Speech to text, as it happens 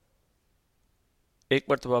ایک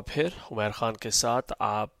مرتبہ پھر عمیر خان کے ساتھ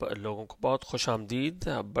آپ لوگوں کو بہت خوش آمدید۔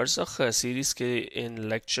 برزخ سیریز کے ان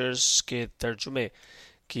لیکچرز کے ترجمے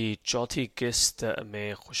کی چوتھی قسط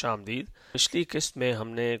میں خوش آمدید۔ پچھلی قسط میں ہم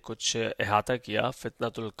نے کچھ احاطہ کیا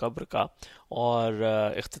فتنۃ القبر کا، اور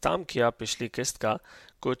اختتام کیا پچھلی قسط کا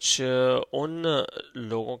کچھ ان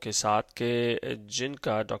لوگوں کے ساتھ کہ جن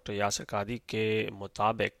کا ڈاکٹر یاسر قادی کے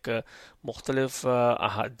مطابق مختلف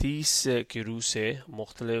احادیث کی روح سے،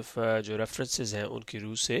 مختلف جو ریفرنسز ہیں ان کی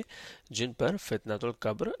روح سے، جن پر فتنۃ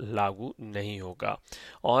القبر لاگو نہیں ہوگا۔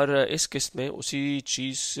 اور اس قسط میں اسی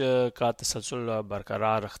چیز کا تسلسل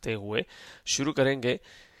برقرار رکھتے ہوئے شروع کریں گے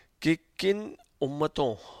کہ کن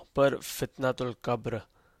امتوں پر فتنۃ القبر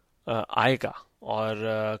آئے گا، اور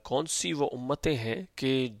کون سی وہ امتیں ہیں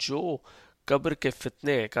کہ جو قبر کے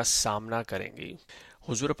فتنے کا سامنا کریں گی۔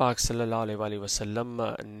 حضور پاک صلی اللہ علیہ وآلہ وسلم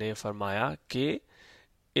نے فرمایا کہ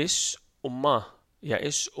اس امہ یا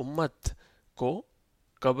اس امت کو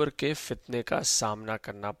قبر کے فتنے کا سامنا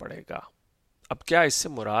کرنا پڑے گا۔ اب کیا اس سے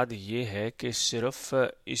مراد یہ ہے کہ صرف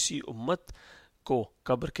اسی امت کو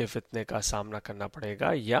قبر کے فتنے کا سامنا کرنا پڑے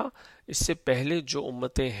گا، یا اس سے پہلے جو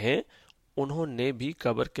امتیں ہیں انہوں نے بھی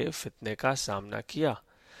قبر کے فتنے کا سامنا کیا؟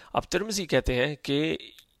 اب ترمذی کہتے ہیں کہ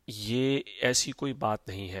یہ ایسی کوئی بات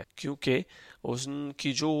نہیں ہے، کیونکہ ان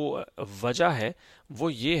کی جو وجہ ہے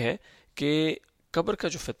وہ یہ ہے کہ قبر کا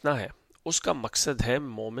جو فتنہ ہے اس کا مقصد ہے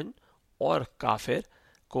مومن اور کافر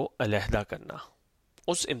کو علیحدہ کرنا۔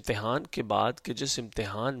 اس امتحان کے بعد کہ جس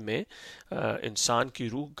امتحان میں انسان کی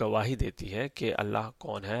روح گواہی دیتی ہے کہ اللہ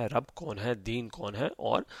کون ہے، رب کون ہے، دین کون ہے،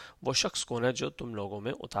 اور وہ شخص کون ہے جو تم لوگوں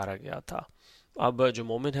میں اتارا گیا تھا۔ اب جو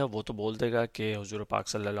مومن ہے وہ تو بول دے گا کہ حضور پاک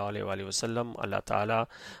صلی اللہ علیہ وآلہ وسلم، اللہ تعالیٰ،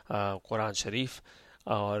 قرآن شریف،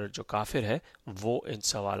 اور جو کافر ہے وہ ان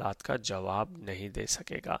سوالات کا جواب نہیں دے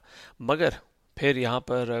سکے گا۔ مگر پھر یہاں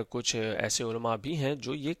پر کچھ ایسے علماء بھی ہیں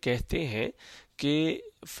جو یہ کہتے ہیں کہ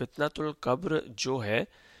فتنۃ القبر جو ہے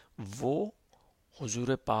وہ حضور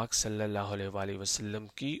پاک صلی اللہ علیہ وآلہ وسلم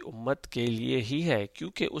کی امت کے لیے ہی ہے،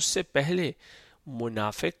 کیونکہ اس سے پہلے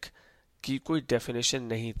منافق کی کوئی ڈیفینیشن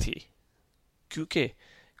نہیں تھی، کیونکہ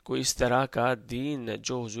کوئی اس طرح کا دین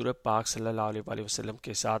جو حضور پاک صلی اللہ علیہ وآلہ وسلم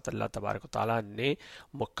کے ساتھ اللہ تبارک و تعالیٰ نے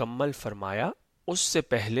مکمل فرمایا، اس سے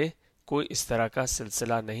پہلے کوئی اس طرح کا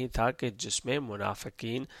سلسلہ نہیں تھا کہ جس میں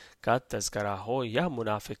منافقین کا تذکرہ ہو یا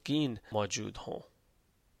منافقین موجود ہوں۔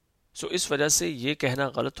 اس وجہ سے یہ کہنا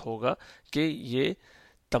غلط ہوگا کہ یہ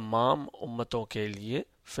تمام امتوں کے لیے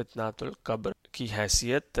فتنۃ القبر کی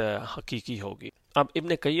حیثیت حقیقی ہوگی۔ اب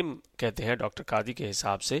ابن قیم کہتے ہیں ڈاکٹر قادی کے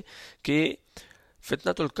حساب سے کہ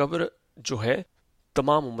فتنۃ القبر جو ہے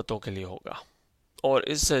تمام امتوں کے لیے ہوگا، اور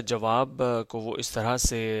اس جواب کو وہ اس طرح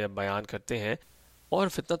سے بیان کرتے ہیں، اور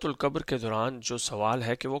فتنۃ القبر کے دوران جو سوال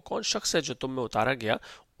ہے کہ وہ کون شخص ہے جو تم میں اتارا گیا،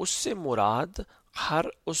 اس سے مراد ہر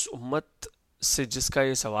اس امت سے جس کا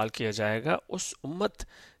یہ سوال کیا جائے گا، اس امت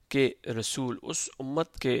کے رسول، اس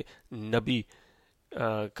امت کے نبی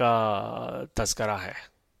کا تذکرہ ہے۔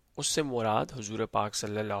 اس سے مراد حضور پاک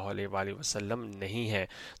صلی اللہ علیہ وآلہ وسلم نہیں ہے۔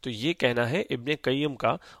 تو یہ کہنا ہے ابن قیم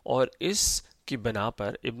کا، اور اس کی بنا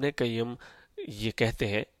پر ابن قیم یہ کہتے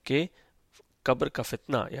ہیں کہ قبر کا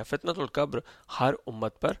فتنہ یا فتنۃ القبر ہر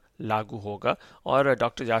امت پر لاگو ہوگا۔ اور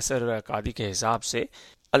ڈاکٹر یاسر قادی کے حساب سے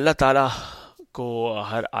اللہ تعالیٰ کو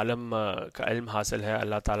ہر عالم کا علم حاصل ہے،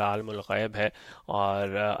 اللہ تعالیٰ عالم الغیب ہے،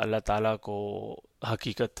 اور اللہ تعالیٰ کو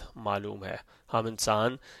حقیقت معلوم ہے۔ ہم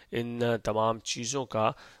انسان ان تمام چیزوں کا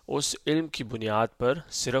اس علم کی بنیاد پر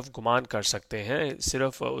صرف گمان کر سکتے ہیں،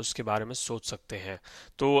 صرف اس کے بارے میں سوچ سکتے ہیں۔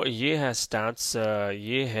 تو یہ ہے سٹانس،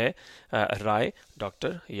 یہ ہے رائے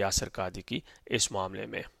ڈاکٹر یاسر قادی کی اس معاملے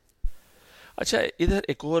میں۔ اچھا، ادھر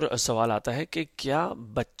ایک اور سوال آتا ہے کہ کیا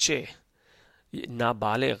بچے،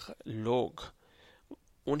 نابالغ لوگ،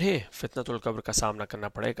 انہیں فتنۃ القبر کا سامنا کرنا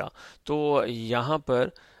پڑے گا؟ تو یہاں پر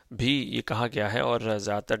بھی یہ کہا گیا ہے، اور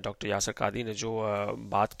زیادہ تر ڈاکٹر یاسر قادی نے جو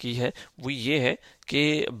بات کی ہے وہ یہ ہے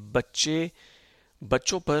کہ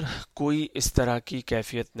بچوں پر کوئی اس طرح کی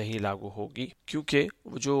کیفیت نہیں لاگو ہوگی، کیونکہ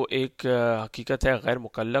وہ جو ایک حقیقت ہے غیر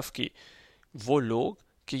مکلف کی، وہ لوگ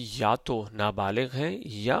کہ یا تو نابالغ ہیں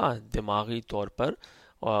یا دماغی طور پر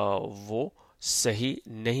وہ صحیح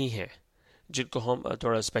نہیں ہیں، جن کو ہم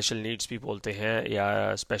تھوڑا اسپیشل نیڈز بھی بولتے ہیں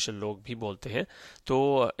یا اسپیشل لوگ بھی بولتے ہیں۔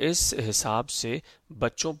 تو اس حساب سے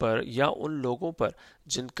بچوں پر یا ان لوگوں پر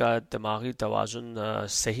جن کا دماغی توازن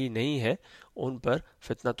صحیح نہیں ہے، ان پر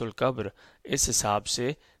فتنۃ القبر اس حساب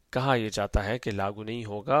سے کہا یہ جاتا ہے کہ لاگو نہیں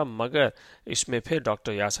ہوگا، مگر اس میں پھر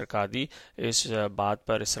ڈاکٹر یاسر قادری اس بات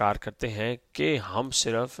پر اصرار کرتے ہیں کہ ہم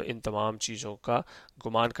صرف ان تمام چیزوں کا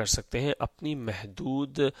گمان کر سکتے ہیں اپنی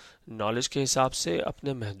محدود نالج کے حساب سے،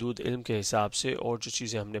 اپنے محدود علم کے حساب سے، اور جو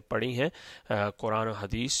چیزیں ہم نے پڑھی ہیں قرآن و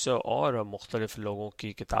حدیث اور مختلف لوگوں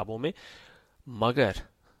کی کتابوں میں، مگر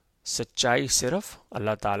سچائی صرف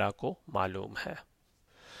اللہ تعالیٰ کو معلوم ہے۔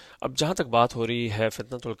 اب جہاں تک بات ہو رہی ہے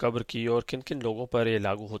فتنۃ القبر کی اور کن کن لوگوں پر یہ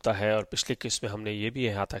لاگو ہوتا ہے، اور پچھلی قسط میں ہم نے یہ بھی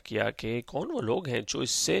احاطہ کیا کہ کون وہ لوگ ہیں جو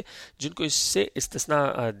جن کو اس سے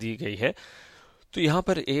استثناء دی گئی ہے، تو یہاں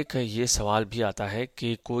پر ایک یہ سوال بھی آتا ہے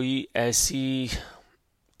کہ کوئی ایسی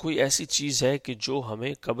چیز ہے کہ جو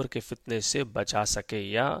ہمیں قبر کے فتنے سے بچا سکے،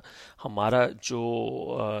 یا ہمارا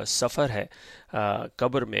جو سفر ہے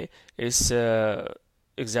قبر میں اس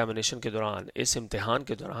ایگزامینیشن کے دوران، اس امتحان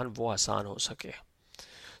کے دوران، وہ آسان ہو سکے۔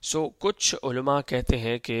 کچھ علماء کہتے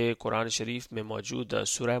ہیں کہ قرآن شریف میں موجود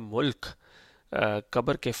سورہ ملک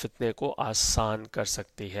قبر کے فتنے کو آسان کر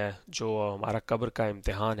سکتی ہے، جو ہمارا قبر کا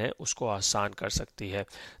امتحان ہے اس کو آسان کر سکتی ہے۔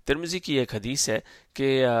 ترمذی کی ایک حدیث ہے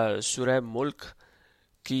کہ سورہ ملک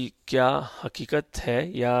کی کیا حقیقت ہے،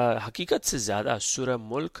 یا حقیقت سے زیادہ سورہ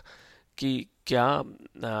ملک کی کیا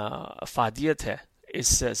افادیت ہے اس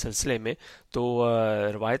سلسلے میں، تو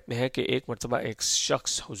روایت میں ہے کہ ایک مرتبہ ایک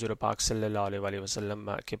شخص حضور پاک صلی اللہ علیہ وسلم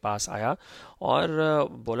کے پاس آیا اور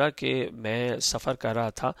بولا کہ میں سفر کر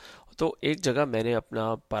رہا تھا، تو ایک جگہ میں نے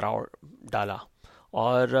اپنا پڑاؤ ڈالا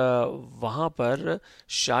اور وہاں پر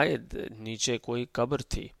شاید نیچے کوئی قبر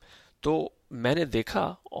تھی، تو میں نے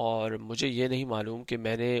دیکھا اور مجھے یہ نہیں معلوم کہ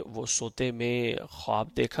میں نے وہ سوتے میں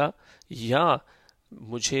خواب دیکھا یا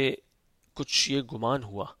مجھے کچھ یہ گمان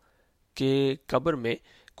ہوا کہ قبر میں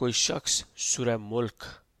کوئی شخص سورہ ملک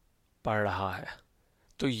پڑھ رہا ہے۔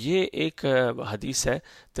 تو یہ ایک حدیث ہے،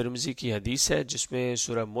 ترمذی کی حدیث ہے، جس میں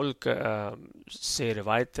سورہ ملک سے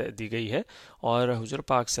روایت دی گئی ہے، اور حضور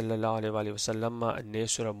پاک صلی اللہ علیہ وسلم نے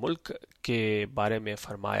سورہ ملک کے بارے میں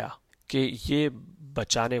فرمایا کہ یہ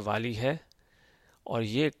بچانے والی ہے اور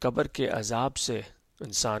یہ قبر کے عذاب سے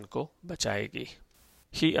انسان کو بچائے گی۔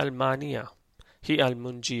 ہی المانیہ ہی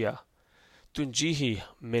المنجیہ تنجیہی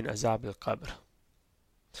من عذاب القبر۔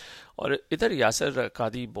 اور ادھر یاسر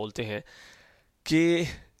قادری بولتے ہیں کہ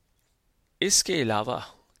اس کے علاوہ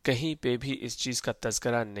کہیں پہ بھی اس چیز کا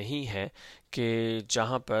تذکرہ نہیں ہے کہ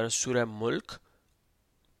جہاں پر سورہ ملک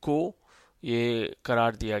کو یہ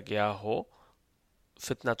قرار دیا گیا ہو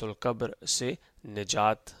فتنۃ القبر سے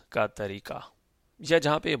نجات کا طریقہ، یا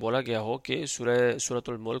جہاں پہ یہ بولا گیا ہو کہ سورۃ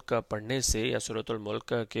الملک پڑھنے سے یا سورۃ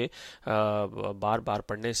الملک کے بار بار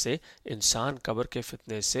پڑھنے سے انسان قبر کے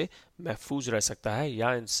فتنے سے محفوظ رہ سکتا ہے،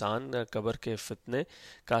 یا انسان قبر کے فتنے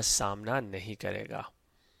کا سامنا نہیں کرے گا۔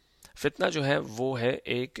 فتنہ جو ہے وہ ہے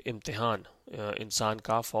ایک امتحان انسان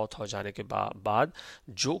کا فوت ہو جانے کے بعد،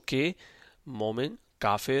 جو کہ مومن،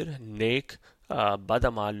 کافر، نیک،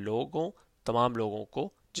 بدعمال تمام لوگوں کو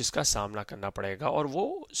جس کا سامنا کرنا پڑے گا، اور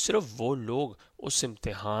وہ صرف وہ لوگ اس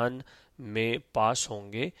امتحان میں پاس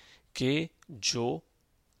ہوں گے کہ جو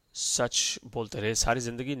سچ بولتے رہے، ساری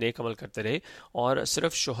زندگی نیک عمل کرتے رہے، اور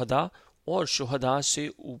صرف شہداء سے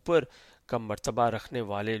اوپر کا مرتبہ رکھنے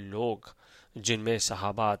والے لوگ، جن میں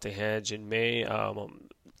صحابہ آتے ہیں، جن میں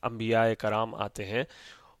انبیاء کرام آتے ہیں،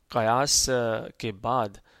 قیاس کے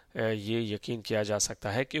بعد یہ یقین کیا جا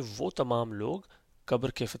سکتا ہے کہ وہ تمام لوگ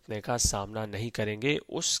قبر کے فتنے کا سامنا نہیں کریں گے۔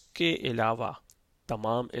 اس کے علاوہ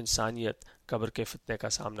تمام انسانیت قبر کے فتنے کا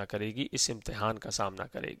سامنا کرے گی، اس امتحان کا سامنا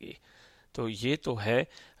کرے گی۔ تو یہ تو ہے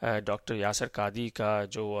ڈاکٹر یاسر قادری کا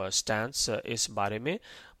جو سٹینس اس بارے میں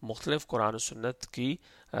مختلف قرآن و سنت کی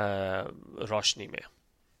روشنی میں۔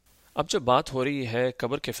 اب جب بات ہو رہی ہے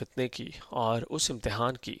قبر کے فتنے کی اور اس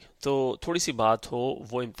امتحان کی، تو تھوڑی سی بات ہو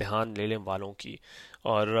وہ امتحان لینے والوں کی،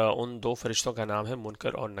 اور ان دو فرشتوں کا نام ہے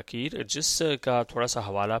منکر اور نکیر، جس کا تھوڑا سا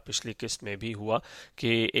حوالہ پچھلی قسط میں بھی ہوا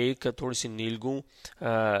کہ ایک تھوڑی سی نیلگوں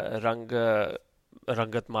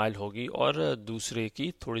رنگت مائل ہوگی اور دوسرے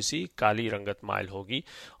کی تھوڑی سی کالی رنگت مائل ہوگی،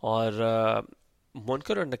 اور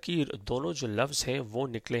منکر اور نکیر دونوں جو لفظ ہیں وہ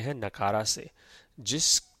نکلے ہیں نکارہ سے،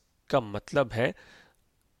 جس کا مطلب ہے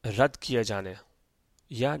رد کیا جانے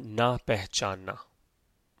یا نہ پہچاننا۔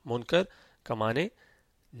 منکر کا معنی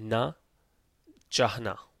نہ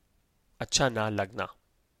چاہنا، اچھا نہ لگنا۔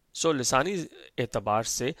 لسانی اعتبار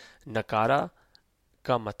سے نکارہ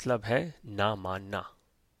کا مطلب ہے نہ ماننا۔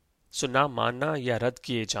 نہ ماننا یا رد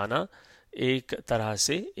کیے جانا ایک طرح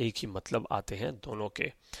سے ایک ہی مطلب آتے ہیں دونوں کے،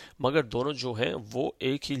 مگر دونوں جو ہیں وہ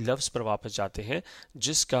ایک ہی لفظ پر واپس جاتے ہیں،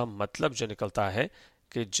 جس کا مطلب جو نکلتا ہے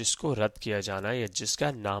کہ جس کو رد کیا جانا یا جس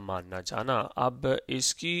کا نہ ماننا جانا۔ اب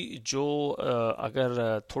اس کی جو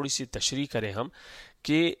اگر تھوڑی سی تشریح کریں ہم،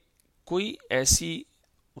 کہ کوئی ایسی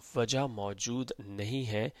وجہ موجود نہیں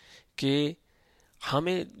ہے کہ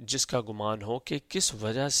ہمیں جس کا گمان ہو کہ کس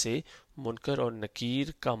وجہ سے منکر اور نکیر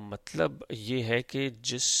کا مطلب یہ ہے کہ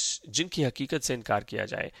جن کی حقیقت سے انکار کیا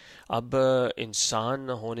جائے. اب انسان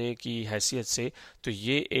ہونے کی حیثیت سے تو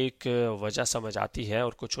یہ ایک وجہ سمجھ آتی ہے،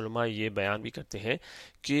 اور کچھ علماء یہ بیان بھی کرتے ہیں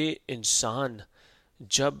کہ انسان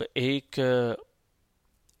جب ایک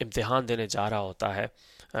امتحان دینے جا رہا ہوتا ہے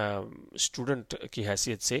اسٹوڈنٹ کی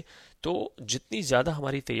حیثیت سے، تو جتنی زیادہ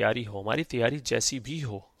ہماری تیاری ہو، ہماری تیاری جیسی بھی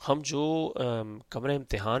ہو، ہم جو کمرہ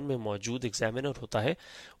امتحان میں موجود ایگزامینر ہوتا ہے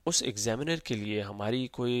اس ایگزامینر کے لیے ہماری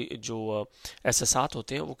کوئی جو احساسات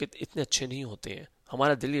ہوتے ہیں وہ اتنے اچھے نہیں ہوتے ہیں.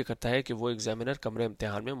 ہمارا دل یہ کرتا ہے کہ وہ ایگزامینر کمرہ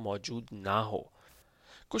امتحان میں موجود نہ ہو.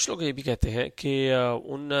 کچھ لوگ یہ بھی کہتے ہیں کہ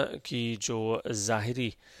ان کی جو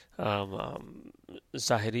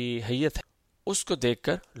ظاہری حیت ہے اس کو دیکھ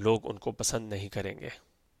کر لوگ ان کو پسند نہیں کریں گے.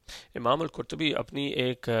 امام القرطبی اپنی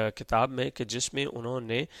ایک کتاب میں کہ جس میں انہوں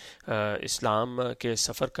نے اسلام کے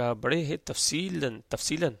سفر کا بڑے ہی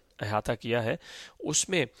تفصیلاً احاطہ کیا ہے، اس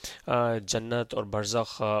میں جنت اور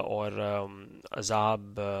برزخ اور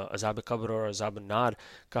عذاب قبر اور عذاب نار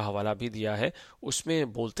کا حوالہ بھی دیا ہے. اس میں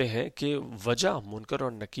بولتے ہیں کہ وجہ منکر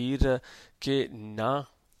اور نکیر کے نہ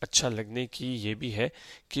اچھا لگنے کی یہ بھی ہے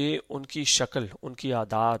کہ ان کی شکل، ان کی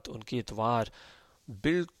عادات، ان کی اطوار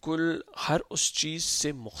بالکل ہر اس چیز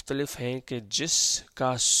سے مختلف ہیں کہ جس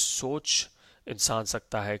کا سوچ انسان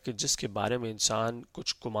سکتا ہے، کہ جس کے بارے میں انسان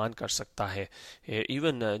کچھ گمان کر سکتا ہے.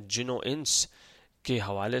 ایون جن و انس کے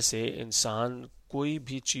حوالے سے انسان کوئی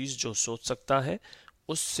بھی چیز جو سوچ سکتا ہے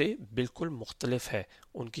اس سے بالکل مختلف ہے.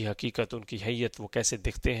 ان کی حقیقت، ان کی حیت، وہ کیسے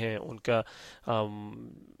دکھتے ہیں، ان کا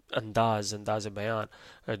انداز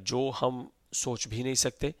بیان جو ہم سوچ بھی نہیں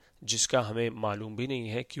سکتے، جس کا ہمیں معلوم بھی نہیں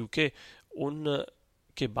ہے، کیونکہ ان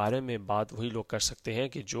کے بارے میں بات وہی لوگ کر سکتے ہیں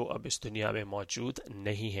کہ جو اب اس دنیا میں موجود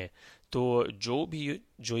نہیں ہیں. تو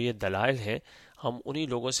جو یہ دلائل ہیں ہم انہی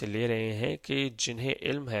لوگوں سے لے رہے ہیں کہ جنہیں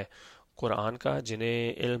علم ہے قرآن کا،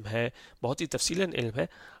 جنہیں علم ہے، بہت ہی تفصیلاً علم ہے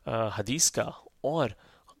حدیث کا، اور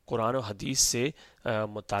قرآن و حدیث سے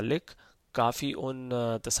متعلق کافی ان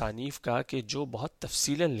تصانیف کا کہ جو بہت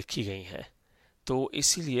تفصیلاً لکھی گئی ہیں. تو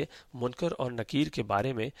اسی لیے منکر اور نکیر کے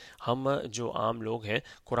بارے میں ہم جو عام لوگ ہیں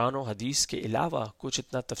قرآن و حدیث کے علاوہ کچھ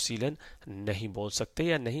اتنا تفصیلاً نہیں بول سکتے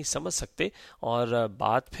یا نہیں سمجھ سکتے. اور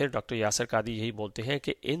بات پھر ڈاکٹر یاسر قادری یہی بولتے ہیں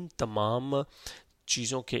کہ ان تمام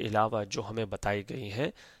چیزوں کے علاوہ جو ہمیں بتائی گئی ہیں،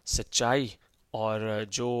 سچائی اور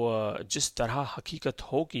جو جس طرح حقیقت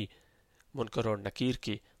ہوگی منکر اور نکیر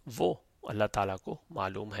کی، وہ اللہ تعالیٰ کو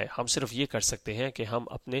معلوم ہے. ہم صرف یہ کر سکتے ہیں کہ ہم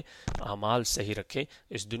اپنے اعمال صحیح رکھیں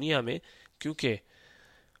اس دنیا میں، کیونکہ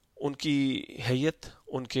ان کی حیت،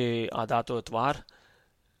 ان کے عادات و اطوار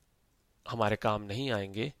ہمارے کام نہیں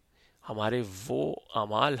آئیں گے، ہمارے وہ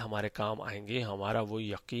اعمال ہمارے کام آئیں گے، ہمارا وہ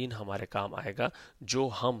یقین ہمارے کام آئے گا جو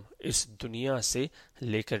ہم اس دنیا سے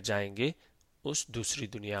لے کر جائیں گے اس دوسری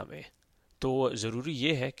دنیا میں. تو ضروری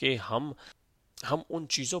یہ ہے کہ ہم ان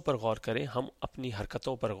چیزوں پر غور کریں، ہم اپنی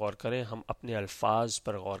حرکتوں پر غور کریں، ہم اپنے الفاظ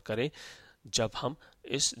پر غور کریں جب ہم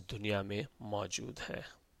اس دنیا میں موجود ہیں.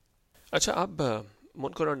 اچھا، اب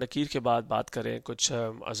منکر اور نکیر کے بعد بات کریں کچھ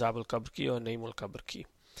عذاب القبر کی اور نعیم القبر کی.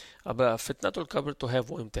 اب فتنۃ القبر تو ہے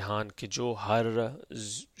وہ امتحان کہ جو ہر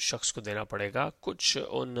شخص کو دینا پڑے گا، کچھ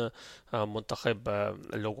ان منتخب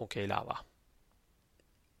لوگوں کے علاوہ.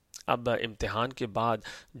 اب امتحان کے بعد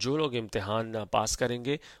جو لوگ امتحان پاس کریں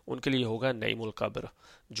گے ان کے لیے ہوگا نعیم القبر،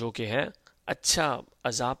 جو کہ ہے اچھا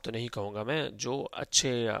عذاب تو نہیں کہوں گا میں، جو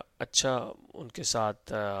اچھا ان کے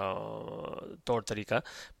ساتھ طور طریقہ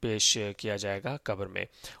پیش کیا جائے گا قبر میں.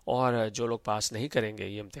 اور جو لوگ پاس نہیں کریں گے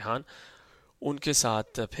یہ امتحان، ان کے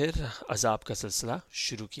ساتھ پھر عذاب کا سلسلہ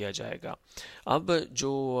شروع کیا جائے گا. اب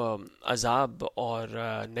جو عذاب اور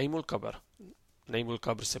نعیم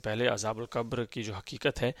القبر سے پہلے عذاب القبر کی جو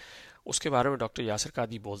حقیقت ہے اس کے بارے میں ڈاکٹر یاسر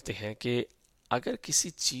قادری بولتے ہیں کہ اگر کسی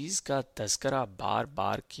چیز کا تذکرہ بار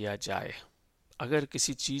بار کیا جائے، اگر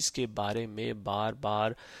کسی چیز کے بارے میں بار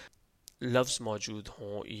بار لفظ موجود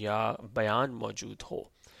ہوں یا بیان موجود ہو،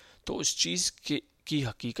 تو اس چیز کی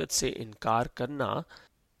حقیقت سے انکار کرنا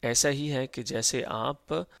ایسا ہی ہے کہ جیسے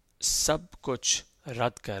آپ سب کچھ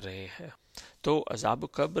رد کر رہے ہیں. تو عذاب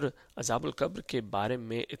القبر کے بارے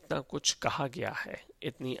میں اتنا کچھ کہا گیا ہے،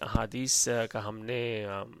 اتنی احادیث کا ہم نے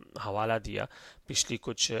حوالہ دیا پچھلی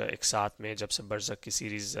کچھ ایک ساتھ میں جب سے برزخ کی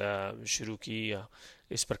سیریز شروع کی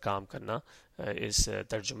اس پر کام کرنا، اس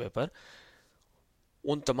ترجمے پر.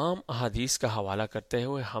 ان تمام احادیث کا حوالہ کرتے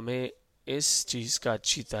ہوئے ہمیں اس چیز کا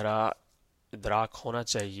اچھی طرح ادراک ہونا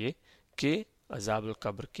چاہیے کہ عذاب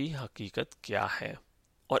القبر کی حقیقت کیا ہے.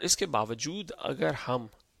 اور اس کے باوجود اگر ہم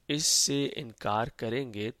اس سے انکار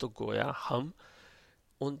کریں گے تو گویا ہم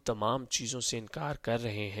ان تمام چیزوں سے انکار کر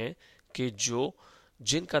رہے ہیں کہ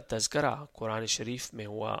جن کا تذکرہ قرآن شریف میں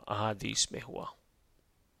ہوا، احادیث میں ہوا۔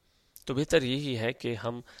 تو بہتر یہی ہے کہ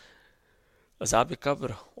ہم عذاب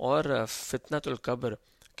قبر اور فتنۃ القبر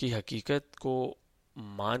کی حقیقت کو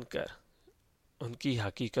مان کر، ان کی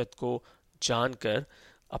حقیقت کو جان کر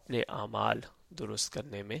اپنے اعمال درست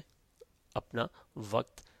کرنے میں اپنا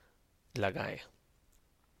وقت لگائیں۔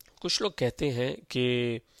 کچھ لوگ کہتے ہیں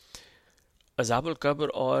کہ عذاب القبر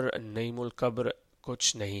اور نعیم القبر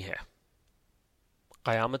کچھ نہیں ہے،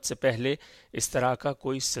 قیامت سے پہلے اس طرح کا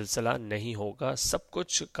کوئی سلسلہ نہیں ہوگا، سب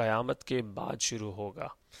کچھ قیامت کے بعد شروع ہوگا،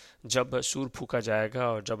 جب سور پھونکا جائے گا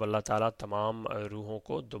اور جب اللہ تعالیٰ تمام روحوں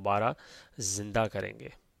کو دوبارہ زندہ کریں گے۔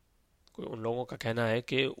 ان لوگوں کا کہنا ہے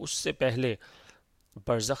کہ اس سے پہلے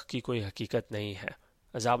برزخ کی کوئی حقیقت نہیں ہے،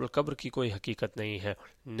 عذاب القبر کی کوئی حقیقت نہیں ہے،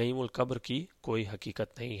 نعیم القبر کی کوئی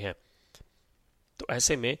حقیقت نہیں ہے۔ تو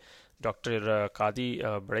ایسے میں ڈاکٹر قادی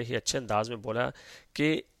بڑے ہی اچھے انداز میں بولا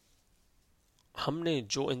کہ ہم نے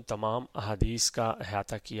جو ان تمام احادیث کا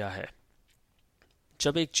احاطہ کیا ہے،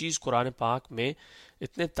 جب ایک چیز قرآن پاک میں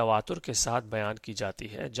اتنے تواتر کے ساتھ بیان کی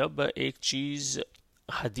جاتی ہے، جب ایک چیز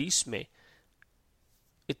حدیث میں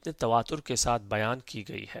اتنے تواتر کے ساتھ بیان کی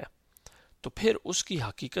گئی ہے، تو پھر اس کی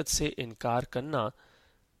حقیقت سے انکار کرنا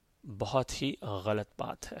بہت ہی غلط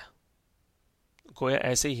بات ہے۔ گویا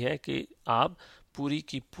ایسے ہی ہے کہ آپ پورے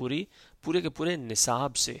کے پورے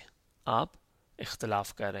نصاب سے آپ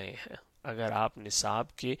اختلاف کر رہے ہیں۔ اگر آپ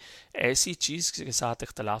نصاب کے ایسی چیز کے ساتھ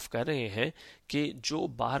اختلاف کر رہے ہیں کہ جو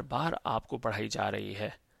بار بار آپ کو پڑھائی جا رہی ہے،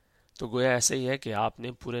 تو گویا ایسے ہی ہے کہ آپ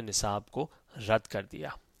نے پورے نصاب کو رد کر دیا۔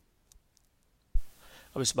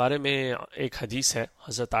 اب اس بارے میں ایک حدیث ہے،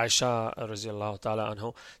 حضرت عائشہ رضی اللہ تعالی عنہ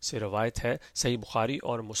سے روایت ہے، صحیح بخاری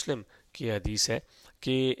اور مسلم کی حدیث ہے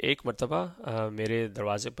کہ ایک مرتبہ میرے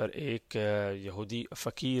دروازے پر ایک یہودی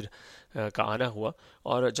فقیر کا آنا ہوا،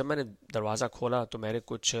 اور جب میں نے دروازہ کھولا تو میں نے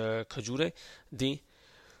کچھ کھجوریں دیں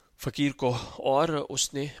فقیر کو، اور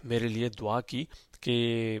اس نے میرے لیے دعا کی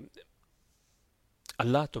کہ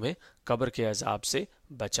اللہ تمہیں قبر کے عذاب سے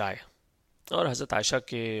بچائے۔ اور حضرت عائشہ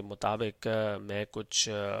کے مطابق میں کچھ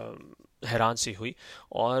حیران سی ہوئی،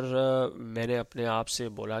 اور میں نے اپنے آپ سے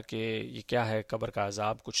بولا کہ یہ کیا ہے، قبر کا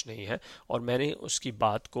عذاب کچھ نہیں ہے، اور میں نے اس کی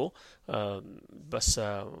بات کو بس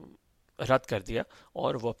رد کر دیا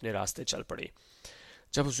اور وہ اپنے راستے چل پڑی۔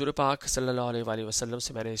 جب حضور پاک صلی اللہ علیہ وآلہ وسلم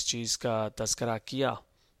سے میں نے اس چیز کا تذکرہ کیا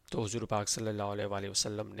تو حضور پاک صلی اللہ علیہ وآلہ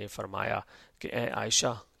وسلم نے فرمایا کہ اے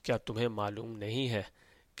عائشہ، کیا تمہیں معلوم نہیں ہے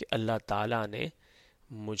کہ اللہ تعالیٰ نے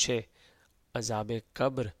مجھے عذاب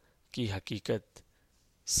قبر کی حقیقت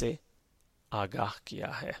سے آگاہ کیا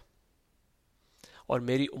ہے، اور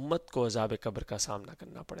میری امت کو عذاب قبر کا سامنا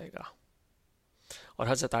کرنا پڑے گا۔ اور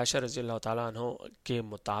حضرت عائشہ رضی اللہ تعالیٰ عنہ کے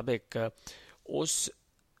مطابق اس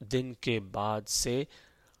دن کے بعد سے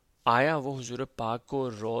آیا وہ حضور پاک کو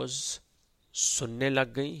روز سننے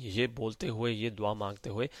لگ گئیں، یہ بولتے ہوئے، یہ دعا مانگتے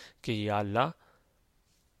ہوئے کہ یا اللہ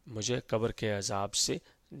مجھے قبر کے عذاب سے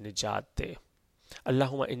نجات دے،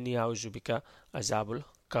 اللہم انی اعوذ بک عذاب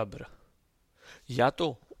القبر۔ یا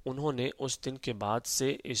تو انہوں نے اس دن کے بعد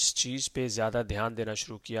سے اس چیز پہ زیادہ دھیان دینا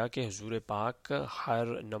شروع کیا کہ حضور پاک ہر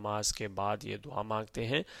نماز کے بعد یہ دعا مانگتے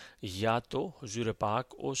ہیں، یا تو حضور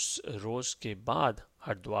پاک اس روز کے بعد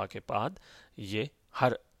ہر دعا کے بعد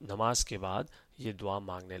ہر نماز کے بعد یہ دعا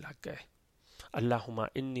مانگنے لگ گئے، اللہم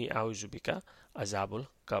انی اعوذ بک عذاب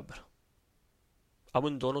القبر۔ اب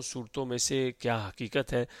ان دونوں صورتوں میں سے کیا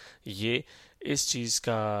حقیقت ہے، یہ اس چیز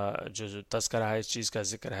کا جو تذکرہ ہے، اس چیز کا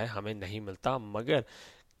ذکر ہے، ہمیں نہیں ملتا، مگر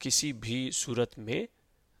کسی بھی صورت میں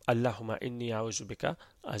اللہم انی اعوذ بک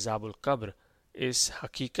عذاب القبر اس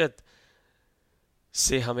حقیقت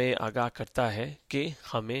سے ہمیں آگاہ کرتا ہے کہ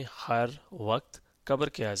ہمیں ہر وقت قبر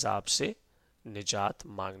کے عذاب سے نجات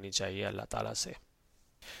مانگنی چاہیے اللہ تعالیٰ سے۔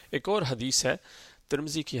 ایک اور حدیث ہے،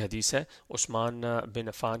 ترمذی کی حدیث ہے، عثمان بن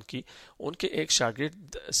عفان کی، ان کے ایک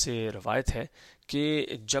شاگرد سے روایت ہے کہ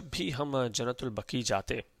جب بھی ہم جنت البقیع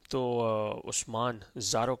جاتے تو عثمان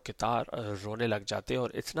زار و کتار رونے لگ جاتے، اور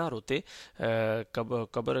اتنا روتے،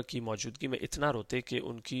 قبر کی موجودگی میں اتنا روتے کہ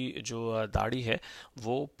ان کی جو داڑھی ہے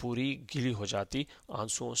وہ پوری گیلی ہو جاتی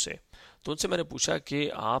آنسوؤں سے۔ تو ان سے میں نے پوچھا کہ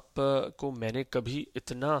آپ کو میں نے کبھی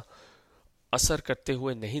اتنا اثر کرتے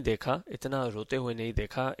ہوئے نہیں دیکھا، اتنا روتے ہوئے نہیں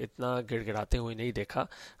دیکھا، اتنا گڑ گڑاتے ہوئے نہیں دیکھا،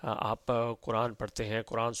 آپ قرآن پڑھتے ہیں،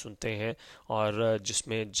 قرآن سنتے ہیں، اور جس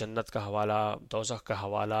میں جنت کا حوالہ، دوزخ کا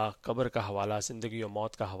حوالہ، قبر کا حوالہ، زندگی و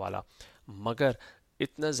موت کا حوالہ، مگر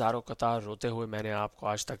اتنا زار و قطار روتے ہوئے میں نے آپ کو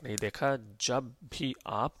آج تک نہیں دیکھا جب بھی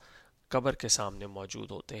آپ قبر کے سامنے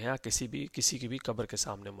موجود ہوتے ہیں، یا کسی کی بھی قبر کے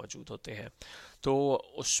سامنے موجود ہوتے ہیں۔ تو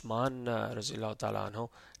عثمان رضی اللہ تعالیٰ عنہ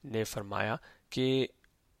نے فرمایا کہ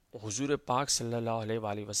حضور پاک صلی اللہ علیہ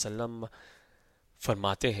وآلہ وسلم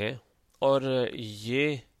فرماتے ہیں، اور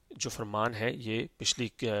یہ جو فرمان ہے یہ پچھلی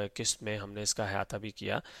قسط میں ہم نے اس کا احاطہ بھی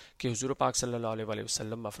کیا، کہ حضور پاک صلی اللہ علیہ وآلہ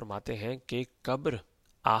وسلم فرماتے ہیں کہ قبر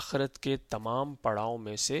آخرت کے تمام پڑاؤ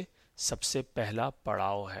میں سے سب سے پہلا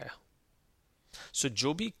پڑاؤ ہے۔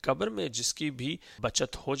 جو بھی قبر میں جس کی بھی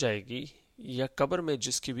بچت ہو جائے گی یا قبر میں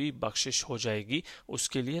جس کی بھی بخشش ہو جائے گی، اس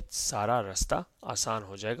کے لیے سارا رستہ آسان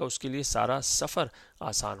ہو جائے گا، اس کے لیے سارا سفر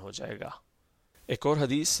آسان ہو جائے گا۔ ایک اور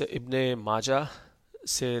حدیث ابن ماجہ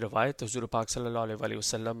سے روایت، حضور پاک صلی اللہ علیہ وآلہ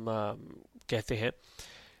وسلم کہتے ہیں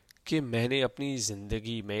کہ میں نے اپنی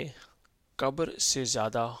زندگی میں قبر سے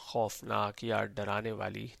زیادہ خوفناک یا ڈرانے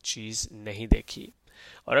والی چیز نہیں دیکھی۔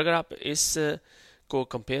 اور اگر آپ اس کو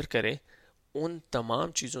کمپیئر کریں ان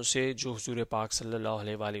تمام چیزوں سے جو حضور پاک صلی اللہ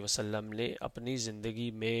علیہ وآلہ وسلم نے اپنی زندگی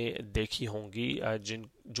میں دیکھی ہوں گی،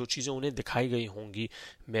 جو چیزیں انہیں دکھائی گئی ہوں گی،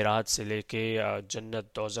 معراج سے لے کے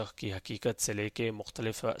جنت دوزخ کی حقیقت سے لے کے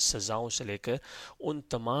مختلف سزاؤں سے لے کر، ان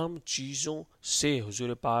تمام چیزوں سے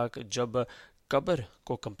حضور پاک جب قبر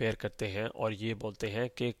کو کمپیئر کرتے ہیں اور یہ بولتے ہیں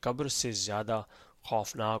کہ قبر سے زیادہ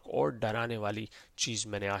خوفناک اور ڈرانے والی چیز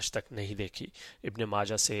میں نے آج تک نہیں دیکھی، ابن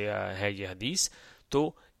ماجہ سے ہے یہ حدیث،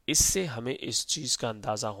 تو اس سے ہمیں اس چیز کا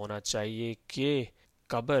اندازہ ہونا چاہیے کہ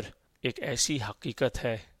قبر ایک ایسی حقیقت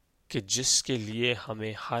ہے کہ جس کے لیے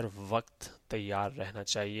ہمیں ہر وقت تیار رہنا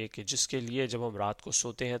چاہیے، کہ جس کے لیے جب ہم رات کو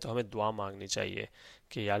سوتے ہیں تو ہمیں دعا مانگنی چاہیے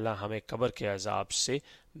کہ یا اللہ ہمیں قبر کے عذاب سے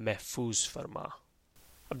محفوظ فرما۔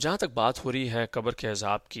 اب جہاں تک بات ہو رہی ہے قبر کے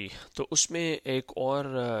عذاب کی، تو اس میں ایک اور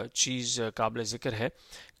چیز قابل ذکر ہے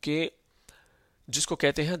کہ جس کو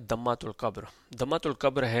کہتے ہیں دمۃ القبر۔ دمۃ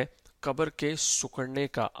القبر ہے قبر کے سکڑنے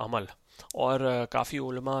کا عمل، اور کافی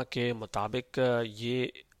علماء کے مطابق یہ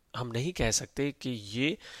ہم نہیں کہہ سکتے کہ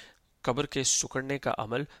یہ قبر کے سکڑنے کا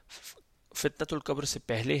عمل فتنۃ القبر سے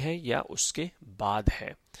پہلے ہے یا اس کے بعد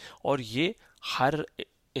ہے، اور یہ ہر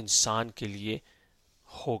انسان کے لیے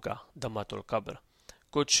ہوگا دمۃ القبر۔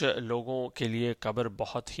 کچھ لوگوں کے لیے قبر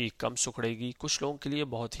بہت ہی کم سکڑے گی، کچھ لوگوں کے لیے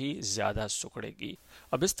بہت ہی زیادہ سکڑے گی۔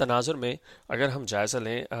 اب اس تناظر میں اگر ہم جائزہ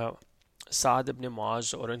لیں سعد ابن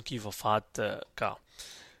معاذ اور ان کی وفات کا۔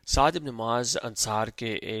 سعد ابن معاذ انصار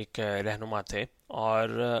کے ایک رہنما تھے، اور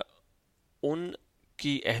ان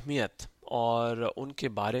کی اہمیت اور ان کے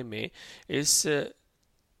بارے میں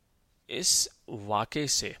اس واقعے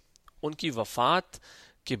سے، ان کی وفات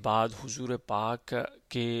کے بعد حضور پاک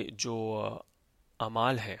کے جو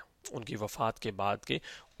اعمال ہیں ان کی وفات کے بعد کے،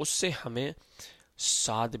 اس سے ہمیں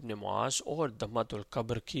سعد ابن معاذ اور دمۃ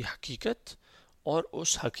القبر کی حقیقت اور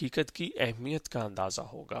اس حقیقت کی اہمیت کا اندازہ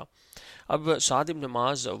ہوگا۔ اب سعد ابن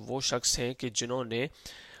معاذ وہ شخص ہیں کہ جنہوں نے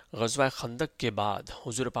غزوہ خندق کے بعد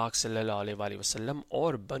حضور پاک صلی اللہ علیہ وآلہ وسلم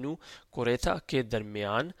اور بنو قریظہ کے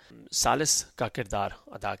درمیان ثالث کا کردار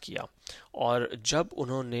ادا کیا، اور جب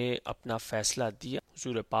انہوں نے اپنا فیصلہ دیا،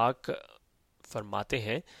 حضور پاک فرماتے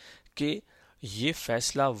ہیں کہ یہ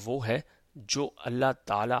فیصلہ وہ ہے جو اللہ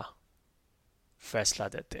تعالی فیصلہ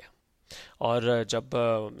دیتے ہیں۔ اور جب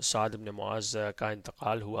سعد بن معاذ کا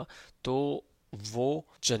انتقال ہوا تو وہ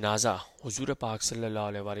جنازہ حضور پاک صلی اللہ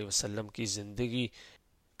علیہ وآلہ وسلم کی زندگی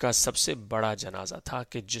کا سب سے بڑا جنازہ تھا،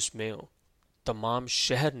 کہ جس میں تمام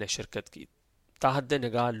شہر نے شرکت کی، تحت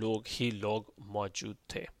نگاہ لوگ ہی لوگ موجود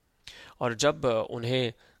تھے۔ اور جب انہیں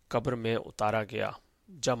قبر میں اتارا گیا،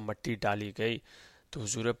 جب مٹی ڈالی گئی، تو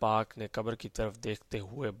حضور پاک نے قبر کی طرف دیکھتے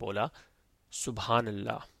ہوئے بولا سبحان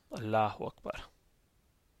اللہ، اللہ اکبر۔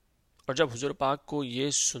 اور جب حضور پاک کو یہ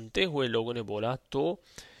سنتے ہوئے لوگوں نے بولا تو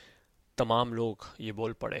تمام لوگ یہ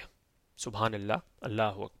بول پڑے سبحان اللہ،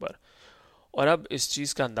 اللہ اکبر۔ اور اب اس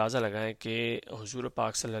چیز کا اندازہ لگائیں کہ حضور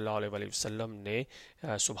پاک صلی اللہ علیہ وآلہ وسلم نے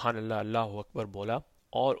سبحان اللہ، اللہ اکبر بولا،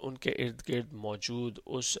 اور ان کے ارد گرد موجود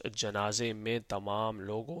اس جنازے میں تمام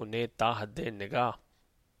لوگوں نے تا حد نگاہ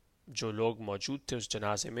جو لوگ موجود تھے اس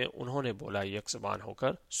جنازے میں، انہوں نے بولا یک زبان ہو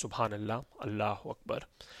کر سبحان اللہ، اللہ اکبر۔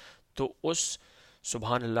 تو اس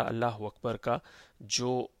سبحان اللہ، اللہ اکبر کا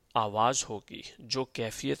جو آواز ہوگی، جو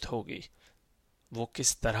کیفیت ہوگی، وہ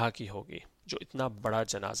کس طرح کی ہوگی، جو اتنا بڑا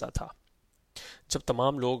جنازہ تھا۔ جب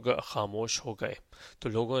تمام لوگ خاموش ہو گئے تو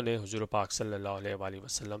لوگوں نے حضور پاک صلی اللہ علیہ وآلہ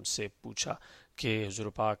وسلم سے پوچھا کہ حضور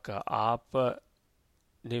پاک آپ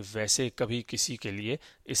نے ویسے کبھی کسی کے لیے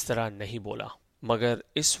اس طرح نہیں بولا، مگر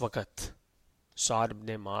اس وقت سعد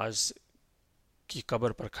بن معاذ کی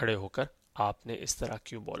قبر پر کھڑے ہو کر آپ نے اس طرح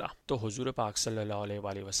کیوں بولا؟ تو حضور پاک صلی اللہ علیہ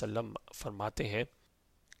وآلہ وسلم فرماتے ہیں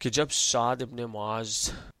کہ جب سعد بن معاذ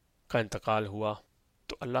کا انتقال ہوا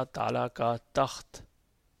تو اللہ تعالیٰ کا تخت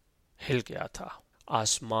ہل گیا تھا،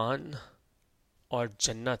 آسمان اور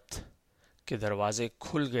جنت کے دروازے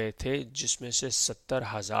کھل گئے تھے، جس میں سے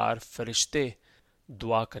 70,000 فرشتے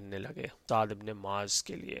دعا کرنے لگے سعد بن معاذ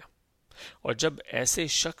کے لیے. اور جب ایسے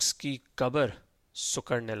شخص کی قبر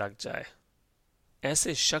سکڑنے لگ جائے،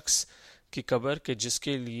 ایسے شخص کی قبر کہ جس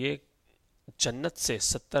کے لیے جنت سے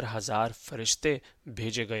 70,000 فرشتے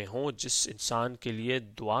بھیجے گئے ہوں جس انسان کے لیے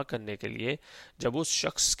دعا کرنے کے لیے، جب اس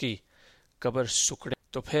شخص کی قبر سکڑے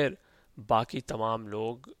تو پھر باقی تمام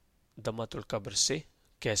لوگ دمۃ القبر سے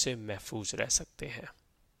کیسے محفوظ رہ سکتے ہیں؟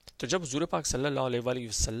 تو جب حضور پاک صلی اللہ علیہ وآلہ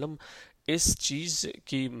وسلم اس چیز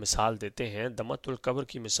کی مثال دیتے ہیں، دمۃ القبر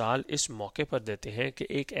کی مثال اس موقع پر دیتے ہیں کہ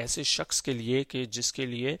ایک ایسے شخص کے لیے کہ جس کے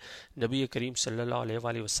لیے نبی کریم صلی اللہ علیہ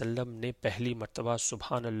وآلہ وسلم نے پہلی مرتبہ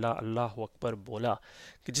سبحان اللہ اللہ اکبر بولا،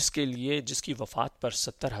 کہ جس کے لیے جس کی وفات پر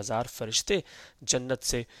 70,000 فرشتے جنت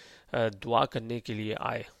سے دعا کرنے کے لیے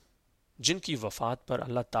آئے، جن کی وفات پر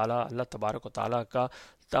اللہ تبارک و تعالیٰ کا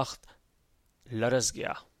تخت لرز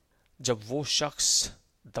گیا. جب وہ شخص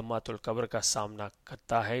دمات القبر کا سامنا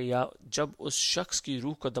کرتا ہے، یا جب اس شخص کی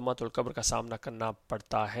روح کو دمات القبر کا سامنا کرنا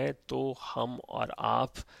پڑتا ہے، تو ہم اور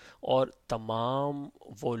آپ اور تمام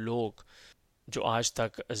وہ لوگ جو آج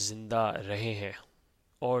تک زندہ رہے ہیں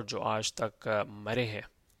اور جو آج تک مرے ہیں،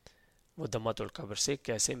 وہ دمات القبر سے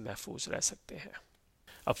کیسے محفوظ رہ سکتے ہیں؟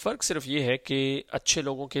 اب فرق صرف یہ ہے کہ اچھے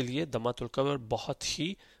لوگوں کے لیے دمات القبر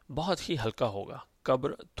بہت ہی ہلکا ہوگا،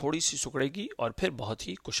 قبر تھوڑی سی سکڑے گی اور پھر بہت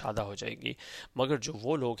ہی کشادہ ہو جائے گی. مگر جو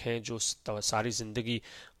وہ لوگ ہیں جو ساری زندگی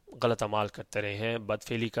غلط اعمال کرتے رہے ہیں،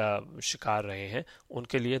 بدفعلی کا شکار رہے ہیں، ان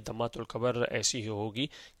کے لیے دمات القبر ایسی ہی ہوگی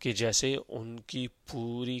کہ جیسے ان کی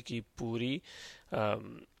پوری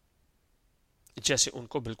جیسے ان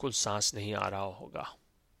کو بالکل سانس نہیں آ رہا ہوگا.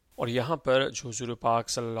 اور یہاں پر جو حضور پاک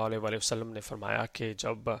صلی اللہ علیہ وآلہ وسلم نے فرمایا کہ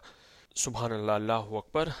جب سبحان اللہ اللہ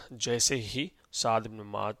اکبر جیسے ہی سعد بن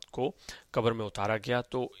معاذ کو قبر میں اتارا گیا،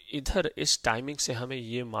 تو ادھر اس ٹائمنگ سے ہمیں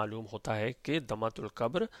یہ معلوم ہوتا ہے کہ دمۃ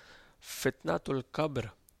القبر فتنۃ القبر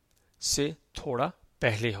سے تھوڑا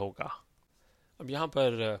پہلے ہوگا. اب یہاں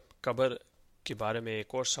پر قبر کے بارے میں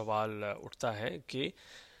ایک اور سوال اٹھتا ہے کہ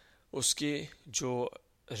اس کی جو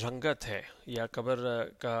رنگت ہے یا قبر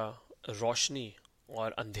کا روشنی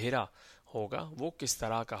اور اندھیرا ہوگا وہ کس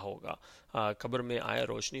طرح کا ہوگا. قبر میں آیا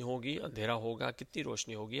روشنی ہوگی، اندھیرا ہوگا، کتنی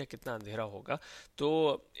روشنی ہوگی یا کتنا اندھیرا ہوگا؟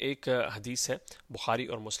 تو ایک حدیث ہے بخاری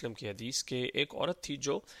اور مسلم کی حدیث کہ ایک عورت تھی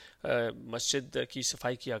جو مسجد کی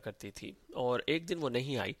صفائی کیا کرتی تھی، اور ایک دن وہ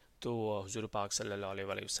نہیں آئی. تو حضور پاک صلی اللہ علیہ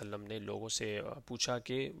وآلہ وسلم نے لوگوں سے پوچھا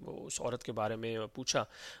کہ اس عورت کے بارے میں پوچھا،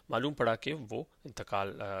 معلوم پڑا کہ وہ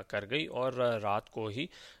انتقال کر گئی اور رات کو ہی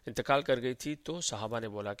انتقال کر گئی تھی. تو صحابہ نے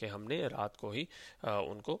بولا کہ ہم نے رات کو ہی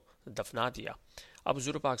ان کو دفنا دیا. اب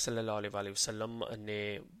حضور پاک صلی اللہ علیہ وآلہ وسلم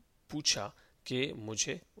نے پوچھا کہ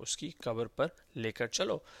مجھے اس کی قبر پر لے کر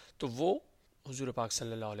چلو. تو وہ حضور پاک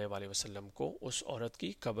صلی اللہ علیہ وآلہ وسلم کو اس عورت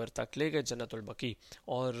کی قبر تک لے گئے جنت البقیع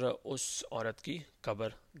اور اس عورت کی قبر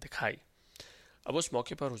دکھائی. اب اس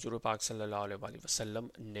موقع پر حضور پاک صلی اللہ علیہ وآلہ وسلم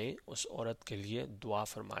نے اس عورت کے لیے دعا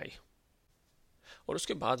فرمائی، اور اس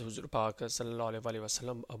کے بعد حضور پاک صلی اللہ علیہ وآلہ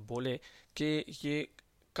وسلم بولے کہ یہ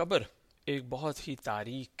قبر ایک بہت ہی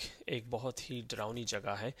تاریک، ایک بہت ہی ڈراؤنی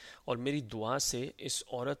جگہ ہے، اور میری دعا سے اس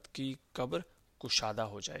عورت کی قبر کشادہ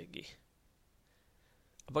ہو جائے گی.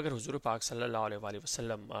 اب اگر حضور پاک صلی اللہ علیہ وآلہ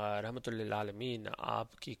وسلم رحمۃ للعالمین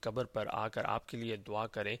آپ کی قبر پر آ کر آپ کے لیے دعا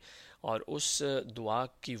کریں اور اس دعا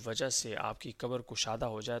کی وجہ سے آپ کی قبر کشادہ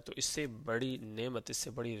ہو جائے، تو اس سے بڑی نعمت، اس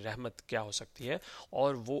سے بڑی رحمت کیا ہو سکتی ہے؟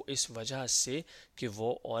 اور وہ اس وجہ سے کہ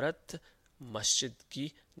وہ عورت مسجد کی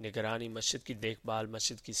نگرانی، مسجد کی دیکھ بھال،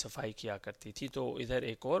 مسجد کی صفائی کیا کرتی تھی. تو ادھر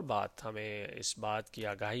ایک اور بات ہمیں اس بات کی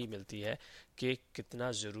آگاہی ملتی ہے کہ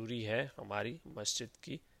کتنا ضروری ہے ہماری مسجد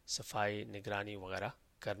کی صفائی، نگرانی وغیرہ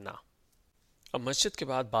کرنا. اب مسجد کے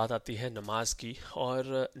بعد بات آتی ہے نماز کی، اور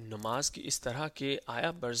نماز کی اس طرح کہ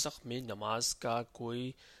آیا برزخ میں نماز کا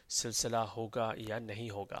کوئی سلسلہ ہوگا یا نہیں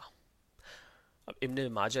ہوگا. اب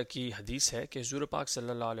ابن ماجہ کی حدیث ہے کہ حضور پاک صلی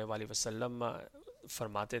اللہ علیہ وآلہ وسلم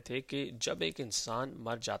فرماتے تھے کہ جب ایک انسان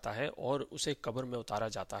مر جاتا ہے اور اسے قبر میں اتارا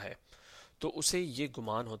جاتا ہے تو اسے یہ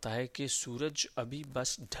گمان ہوتا ہے کہ سورج ابھی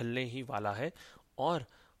بس ڈھلنے ہی والا ہے اور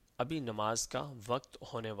ابھی نماز کا وقت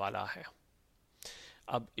ہونے والا ہے.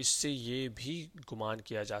 اب اس سے یہ بھی گمان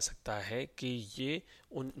کیا جا سکتا ہے کہ یہ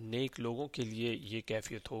ان نیک لوگوں کے لیے یہ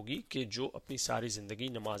کیفیت ہوگی کہ جو اپنی ساری زندگی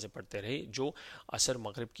نمازیں پڑھتے رہے، جو عصر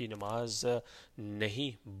مغرب کی نماز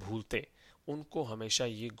نہیں بھولتے، ان کو ہمیشہ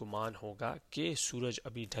یہ گمان ہوگا کہ سورج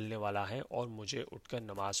ابھی ڈھلنے والا ہے اور مجھے اٹھ کر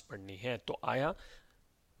نماز پڑھنی ہے. تو آیا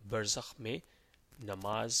برزخ میں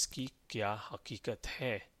نماز کی کیا حقیقت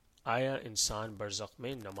ہے؟ آیا انسان برزخ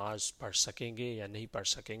میں نماز پڑھ سکیں گے یا نہیں پڑھ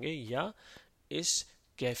سکیں گے، یا اس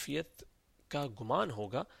کیفیت کا گمان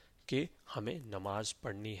ہوگا کہ ہمیں نماز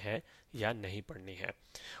پڑھنی ہے یا نہیں پڑھنی ہے؟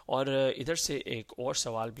 اور ادھر سے ایک اور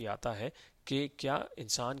سوال بھی آتا ہے کہ کیا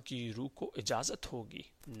انسان کی روح کو اجازت ہوگی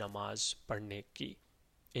نماز پڑھنے کی.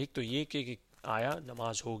 ایک تو یہ کہ آیا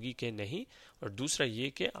نماز ہوگی کہ نہیں، اور دوسرا یہ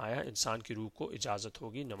کہ آیا انسان کی روح کو اجازت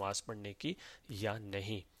ہوگی نماز پڑھنے کی یا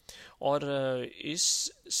نہیں. اور اس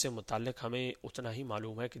سے متعلق ہمیں اتنا ہی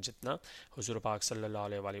معلوم ہے کہ جتنا حضور پاک صلی اللہ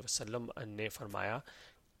علیہ وآلہ وسلم نے فرمایا،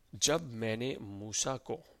 جب میں نے موسیٰ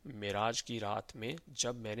کو معراج کی رات میں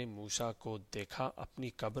جب میں نے موسیٰ کو دیکھا اپنی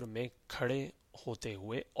قبر میں کھڑے ہوتے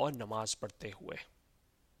ہوئے اور نماز پڑھتے ہوئے.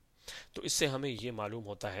 تو اس سے ہمیں یہ معلوم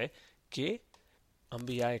ہوتا ہے کہ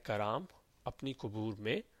انبیاء کرام اپنی قبور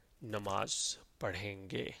میں نماز پڑھیں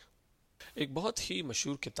گے. ایک بہت ہی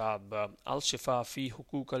مشہور کتاب الشفاء فی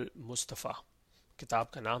حقوق المصطفیٰ کتاب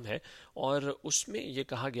کا نام ہے، اور اس میں یہ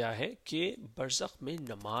کہا گیا ہے کہ برزخ میں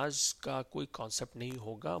نماز کا کوئی کانسیپٹ نہیں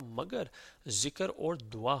ہوگا مگر ذکر اور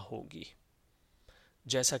دعا ہوگی.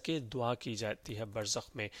 جیسا کہ دعا کی جاتی ہے برزخ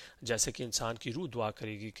میں، جیسے کہ انسان کی روح دعا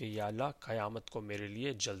کرے گی کہ یا اللہ قیامت کو میرے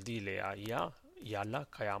لیے جلدی لے آ، یا اللہ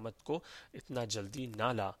قیامت کو اتنا جلدی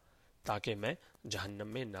نہ لا تاکہ میں جہنم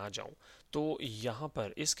میں نہ جاؤں. تو یہاں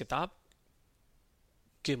پر اس کتاب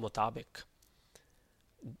کے مطابق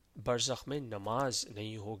برزخ میں نماز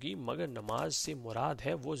نہیں ہوگی، مگر نماز سے مراد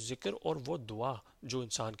ہے وہ ذکر اور وہ دعا جو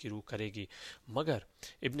انسان کی روح کرے گی. مگر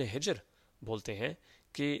ابن حجر بولتے ہیں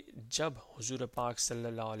کہ جب حضور پاک صلی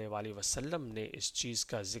اللہ علیہ وآلہ وسلم نے اس چیز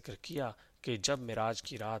کا ذکر کیا کہ جب معراج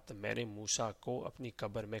کی رات میں نے موسیٰ کو اپنی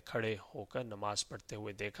قبر میں کھڑے ہو کر نماز پڑھتے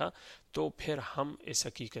ہوئے دیکھا، تو پھر ہم اس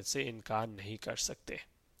حقیقت سے انکار نہیں کر سکتے.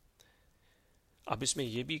 اب اس میں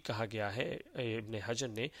یہ بھی کہا گیا ہے ابن حجر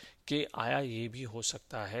نے کہ آیا یہ بھی ہو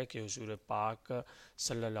سکتا ہے کہ حضور پاک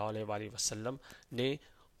صلی اللہ علیہ وآلہ وسلم نے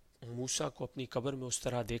موسیٰ کو اپنی قبر میں اس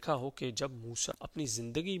طرح دیکھا ہو کہ جب موسیٰ اپنی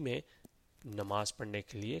زندگی میں نماز پڑھنے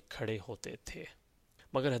کے لیے کھڑے ہوتے تھے.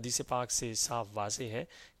 مگر حدیث پاک سے صاف واضح ہے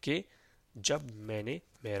کہ جب میں نے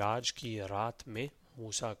معراج کی رات میں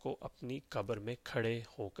موسیٰ کو اپنی قبر میں کھڑے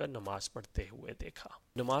ہو کر نماز پڑھتے ہوئے دیکھا.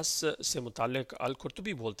 نماز سے متعلق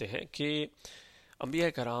القرطبی بولتے ہیں کہ انبیاء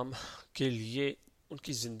کرام کے لیے ان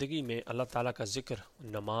کی زندگی میں اللہ تعالیٰ کا ذکر،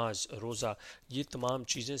 نماز، روزہ، یہ تمام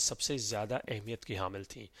چیزیں سب سے زیادہ اہمیت کی حامل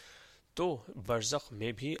تھیں. تو برزخ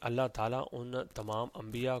میں بھی اللہ تعالیٰ ان تمام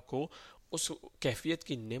انبیاء کو اس کیفیت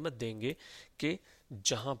کی نعمت دیں گے کہ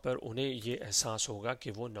جہاں پر انہیں یہ احساس ہوگا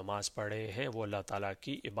کہ وہ نماز پڑھ رہے ہیں، وہ اللہ تعالیٰ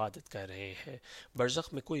کی عبادت کر رہے ہیں.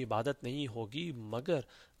 برزخ میں کوئی عبادت نہیں ہوگی مگر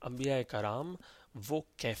انبیاء کرام وہ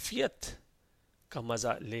کیفیت کا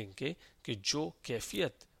مزہ لیں گے کہ جو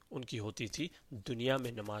کیفیت ان کی ہوتی تھی دنیا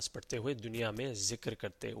میں نماز پڑھتے ہوئے، دنیا میں ذکر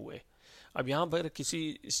کرتے ہوئے. اب یہاں پر کسی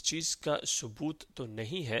اس چیز کا ثبوت تو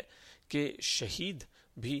نہیں ہے کہ شہید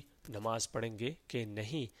بھی نماز پڑھیں گے کہ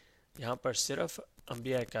نہیں، یہاں پر صرف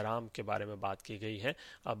انبیاء کرام کے بارے میں بات کی گئی ہے.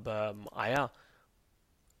 اب آیا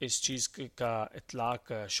اس چیز کا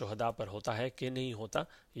اطلاق شہداء پر ہوتا ہے کہ نہیں ہوتا،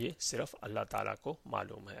 یہ صرف اللہ تعالیٰ کو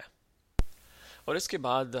معلوم ہے. اور اس کے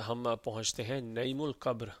بعد ہم پہنچتے ہیں نعیم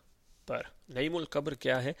القبر پر. نعیم القبر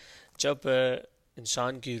کیا ہے؟ جب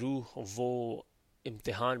انسان کی روح وہ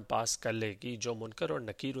امتحان پاس کر لے گی جو منکر اور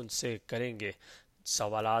نکیر ان سے کریں گے،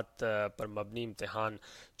 سوالات پر مبنی امتحان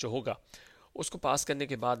جو ہوگا، اس کو پاس کرنے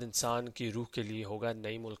کے بعد انسان کی روح کے لیے ہوگا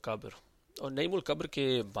نعیم القبر. اور نعیم القبر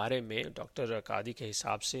کے بارے میں ڈاکٹر قادی کے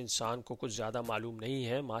حساب سے انسان کو کچھ زیادہ معلوم نہیں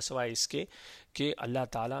ہے ماں سوائے اس کے کہ اللہ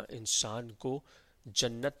تعالیٰ انسان کو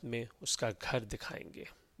جنت میں اس کا گھر دکھائیں گے.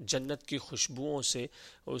 جنت کی خوشبوؤں سے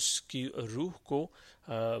اس کی روح کو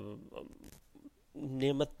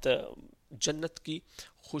نعمت، جنت کی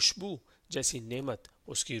خوشبو جیسی نعمت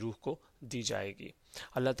اس کی روح کو دی جائے گی.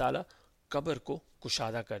 اللہ تعالیٰ قبر کو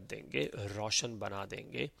کشادہ کر دیں گے، روشن بنا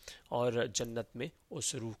دیں گے، اور جنت میں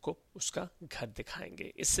اس روح کو اس کا گھر دکھائیں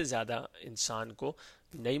گے. اس سے زیادہ انسان کو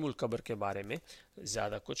نعیم القبر کے بارے میں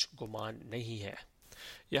زیادہ کچھ گمان نہیں ہے.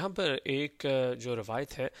 یہاں پر ایک جو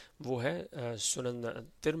روایت ہے وہ ہے سنن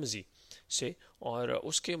ترمذی سے، اور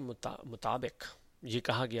اس کے مطابق یہ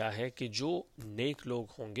کہا گیا ہے کہ جو نیک لوگ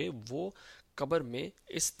ہوں گے وہ قبر میں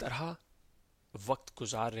اس طرح وقت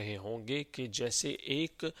گزار رہے ہوں گے کہ جیسے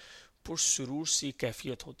ایک پرسرور سی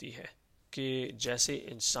کیفیت ہوتی ہے، کہ جیسے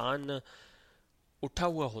انسان اٹھا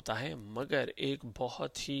ہوا ہوتا ہے مگر ایک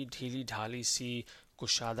بہت ہی ڈھیلی ڈھالی سی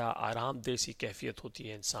کشادہ آرام دہ سی کیفیت ہوتی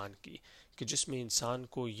ہے انسان کی، کہ جس میں انسان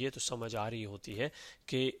کو یہ تو سمجھ آ رہی ہوتی ہے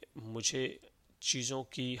کہ مجھے چیزوں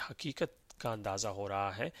کی حقیقت کا اندازہ ہو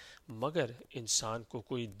رہا ہے مگر انسان کو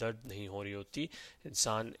کوئی درد نہیں ہو رہی ہوتی،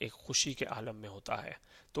 انسان ایک خوشی کے عالم میں ہوتا ہے.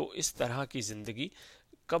 تو اس طرح کی زندگی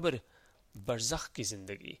قبر، برزخ کی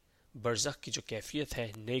زندگی، برزخ کی جو کیفیت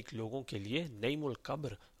ہے نیک لوگوں کے لیے، نعیم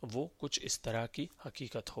القبر، وہ کچھ اس طرح کی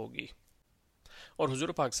حقیقت ہوگی. اور حضور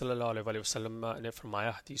پاک صلی اللہ علیہ وسلم نے فرمایا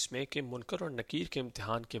حدیث میں کہ منکر اور نکیر کے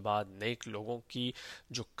امتحان کے بعد نیک لوگوں کی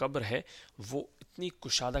جو قبر ہے وہ اتنی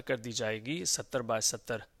کشادہ کر دی جائے گی، 70 بائی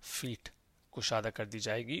 70 فیٹ کشادہ کر دی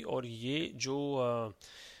جائے گی، اور یہ جو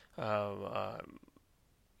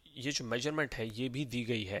میجرمنٹ ہے یہ بھی دی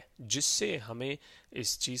گئی ہے، جس سے ہمیں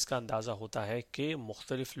اس چیز کا اندازہ ہوتا ہے کہ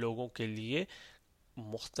مختلف لوگوں کے لیے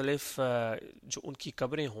مختلف جو ان کی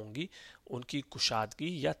قبریں ہوں گی ان کی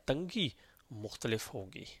کشادگی یا تنگی مختلف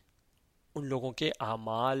ہوگی، ان لوگوں کے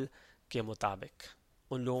اعمال کے مطابق،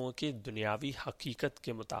 ان لوگوں کی دنیاوی حقیقت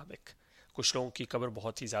کے مطابق۔ کچھ لوگوں کی قبر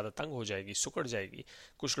بہت ہی زیادہ تنگ ہو جائے گی، سکڑ جائے گی،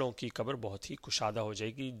 کچھ لوگوں کی قبر بہت ہی کشادہ ہو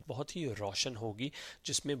جائے گی، بہت ہی روشن ہوگی،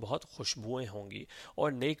 جس میں بہت خوشبوئیں ہوں گی،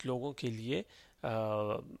 اور نیک لوگوں کے لیے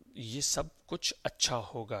یہ سب کچھ اچھا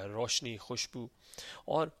ہوگا، روشنی، خوشبو،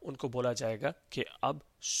 اور ان کو بولا جائے گا کہ اب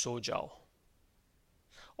سو جاؤ۔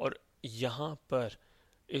 اور یہاں پر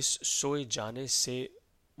اس سوئے جانے سے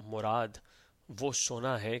مراد وہ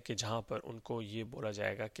سونا ہے کہ جہاں پر ان کو یہ بولا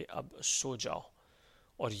جائے گا کہ اب سو جاؤ،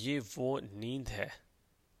 اور یہ وہ نیند ہے،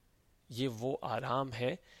 یہ وہ آرام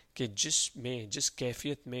ہے کہ جس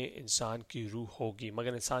کیفیت میں انسان کی روح ہوگی،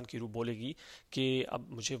 مگر انسان کی روح بولے گی کہ اب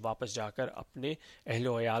مجھے واپس جا کر اپنے اہل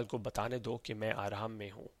و عیال کو بتانے دو کہ میں آرام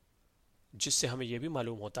میں ہوں، جس سے ہمیں یہ بھی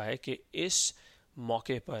معلوم ہوتا ہے کہ اس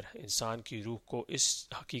موقع پر انسان کی روح کو اس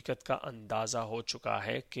حقیقت کا اندازہ ہو چکا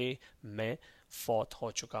ہے کہ میں فوت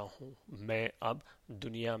ہو چکا ہوں، میں اب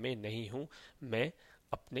دنیا میں نہیں ہوں، میں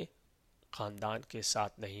اپنے خاندان کے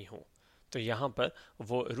ساتھ نہیں ہوں۔ تو یہاں پر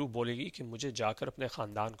وہ روح بولے گی کہ مجھے جا کر اپنے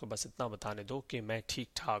خاندان کو بس اتنا بتانے دو کہ میں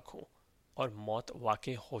ٹھیک ٹھاک ہوں اور موت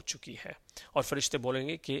واقع ہو چکی ہے، اور فرشتے بولیں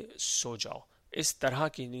گے کہ سو جاؤ۔ اس طرح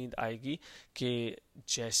کی نیند آئے گی کہ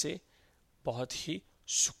جیسے بہت ہی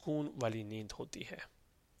سکون والی نیند ہوتی ہے،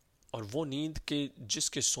 اور وہ نیند کے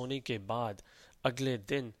جس کے سونے کے بعد اگلے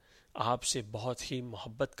دن آپ سے بہت ہی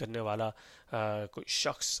محبت کرنے والا کوئی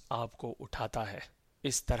شخص آپ کو اٹھاتا ہے،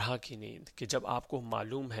 اس طرح کی نیند کہ جب آپ کو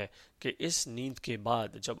معلوم ہے کہ اس نیند کے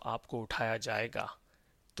بعد جب آپ کو اٹھایا جائے گا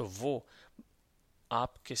تو وہ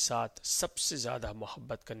آپ کے ساتھ سب سے زیادہ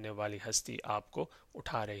محبت کرنے والی ہستی آپ کو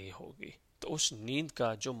اٹھا رہی ہوگی، تو اس نیند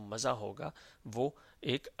کا جو مزہ ہوگا وہ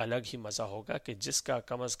ایک الگ ہی مزہ ہوگا کہ جس کا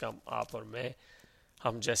کم از کم آپ اور میں،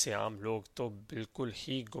 ہم جیسے عام لوگ تو بالکل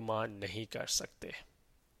ہی گمان نہیں کر سکتے۔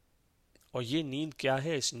 اور یہ نیند کیا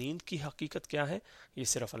ہے، اس نیند کی حقیقت کیا ہے، یہ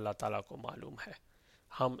صرف اللہ تعالیٰ کو معلوم ہے،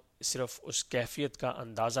 ہم صرف اس کیفیت کا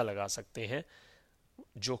اندازہ لگا سکتے ہیں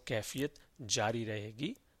جو کیفیت جاری رہے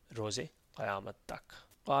گی روز قیامت تک۔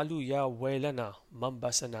 قالوا یا ویلنا من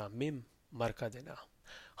بسنا من مرکدنا،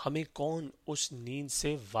 ہمیں کون اس نیند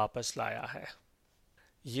سے واپس لایا ہے۔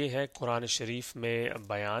 یہ ہے قرآن شریف میں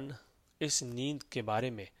بیان اس نیند کے بارے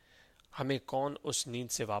میں، ہمیں کون اس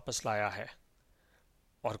نیند سے واپس لایا ہے،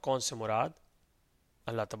 اور کون سے مراد؟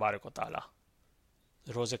 اللہ تبارک و تعالی۔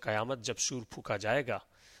 روز قیامت جب سور پھونکا جائے گا،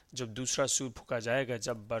 جب دوسرا سور پھونکا جائے گا،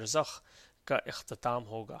 جب برزخ کا اختتام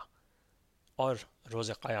ہوگا اور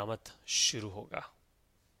روز قیامت شروع ہوگا،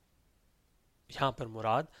 یہاں پر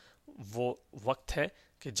مراد وہ وقت ہے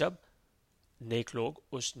کہ جب نیک لوگ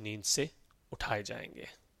اس نیند سے اٹھائے جائیں گے۔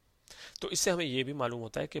 تو اس سے ہمیں یہ بھی معلوم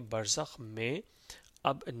ہوتا ہے کہ برزخ میں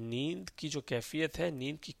اب نیند کی جو کیفیت ہے،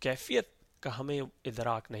 نیند کی کیفیت کا ہمیں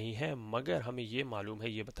ادراک نہیں ہے، مگر ہمیں یہ معلوم ہے،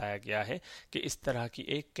 یہ بتایا گیا ہے کہ اس طرح کی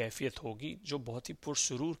ایک کیفیت ہوگی جو بہت ہی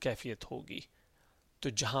پرسرور کیفیت ہوگی،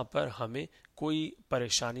 تو جہاں پر ہمیں کوئی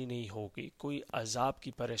پریشانی نہیں ہوگی، کوئی عذاب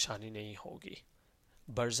کی پریشانی نہیں ہوگی،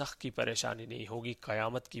 برزخ کی پریشانی نہیں ہوگی،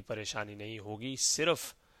 قیامت کی پریشانی نہیں ہوگی،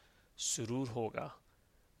 صرف سرور ہوگا۔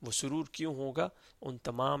 وہ سرور کیوں ہوگا؟ ان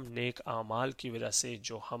تمام نیک اعمال کی وجہ سے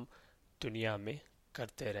جو ہم دنیا میں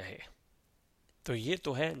کرتے رہے۔ تو یہ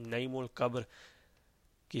تو ہے نعیم القبر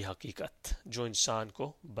کی حقیقت جو انسان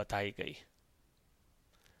کو بتائی گئی۔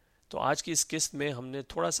 تو آج کی اس قسط میں ہم نے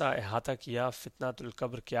تھوڑا سا احاطہ کیا فتنۃ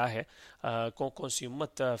القبر کیا ہے، کون کون سی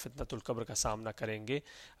امت فتنۃ القبر کا سامنا کریں گے،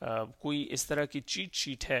 کوئی اس طرح کی چیٹ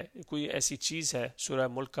شیٹ ہے، کوئی ایسی چیز ہے، سورہ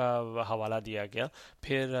ملک کا حوالہ دیا گیا،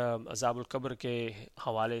 پھر عذاب القبر کے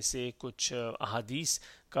حوالے سے کچھ احادیث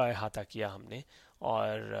کا احاطہ کیا ہم نے،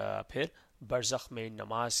 اور پھر برزخ میں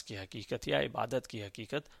نماز کی حقیقت یا عبادت کی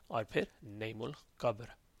حقیقت، اور پھر نعیم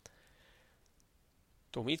القبر۔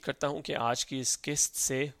 تو امید کرتا ہوں کہ آج کی اس قسط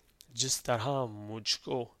سے جس طرح مجھ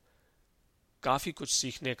کو کافی کچھ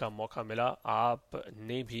سیکھنے کا موقع ملا، آپ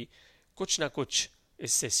نے بھی کچھ نہ کچھ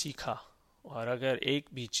اس سے سیکھا، اور اگر ایک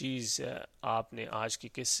بھی چیز آپ نے آج کی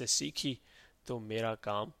قسط سے سیکھی تو میرا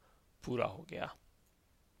کام پورا ہو گیا۔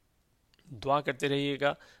 دعا کرتے رہیے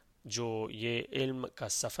گا جو یہ علم کا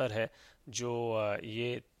سفر ہے، جو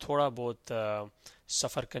یہ تھوڑا بہت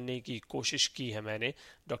سفر کرنے کی کوشش کی ہے میں نے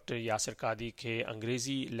ڈاکٹر یاسر قادری کے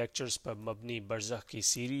انگریزی لیکچرز پر مبنی برزخ کی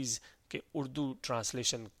سیریز کے اردو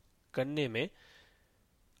ٹرانسلیشن کرنے میں،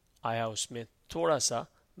 آیا اس میں تھوڑا سا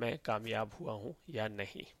میں کامیاب ہوا ہوں یا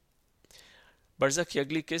نہیں۔ برزخ کی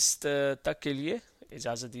اگلی قسط تک کے لیے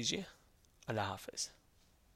اجازت دیجیے، اللہ حافظ۔